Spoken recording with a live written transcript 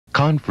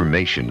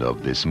Confirmation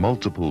of this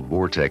multiple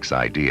vortex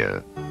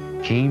idea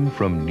came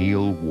from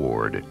Neil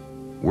Ward,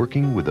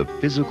 working with a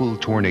physical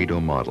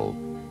tornado model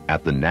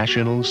at the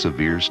National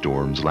Severe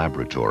Storms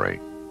Laboratory.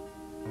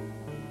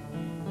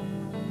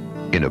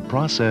 In a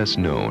process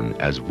known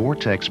as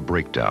vortex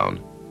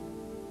breakdown,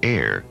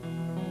 air,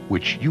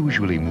 which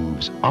usually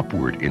moves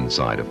upward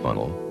inside a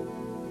funnel,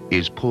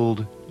 is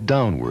pulled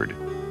downward.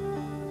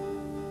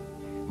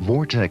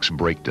 Vortex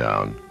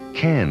breakdown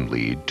can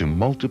lead to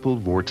multiple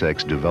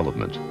vortex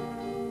development.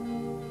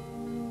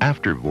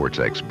 After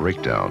vortex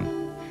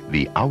breakdown,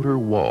 the outer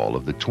wall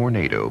of the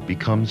tornado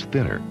becomes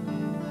thinner.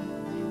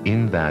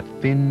 In that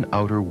thin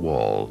outer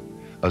wall,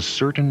 a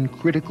certain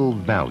critical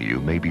value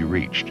may be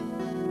reached.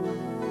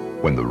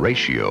 When the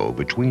ratio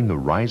between the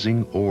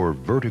rising or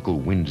vertical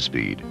wind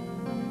speed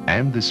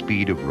and the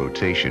speed of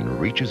rotation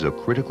reaches a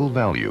critical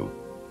value,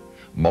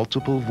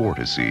 multiple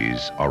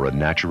vortices are a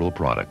natural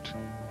product.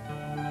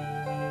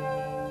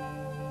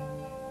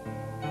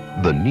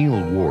 The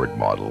Neil Ward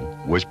model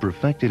was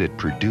perfected at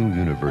Purdue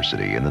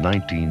University in the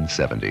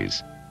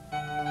 1970s.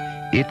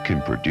 It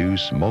can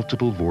produce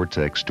multiple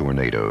vortex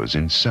tornadoes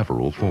in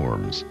several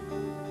forms.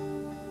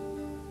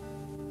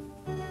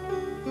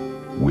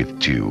 With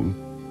 2,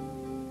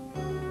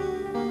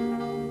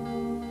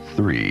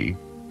 3,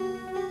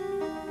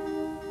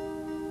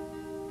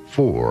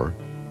 4,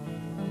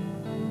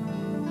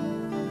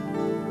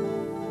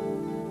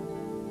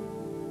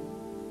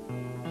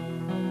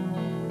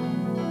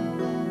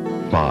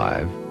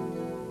 5,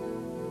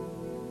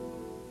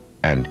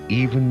 and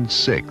even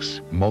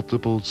 6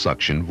 multiple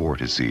suction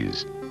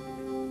vortices,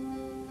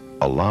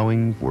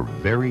 allowing for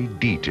very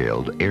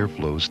detailed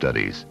airflow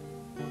studies.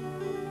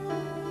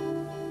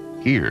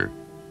 Here,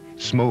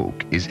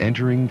 smoke is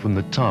entering from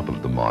the top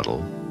of the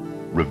model,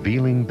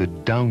 revealing the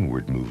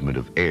downward movement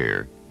of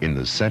air in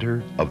the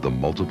center of the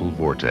multiple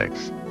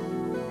vortex.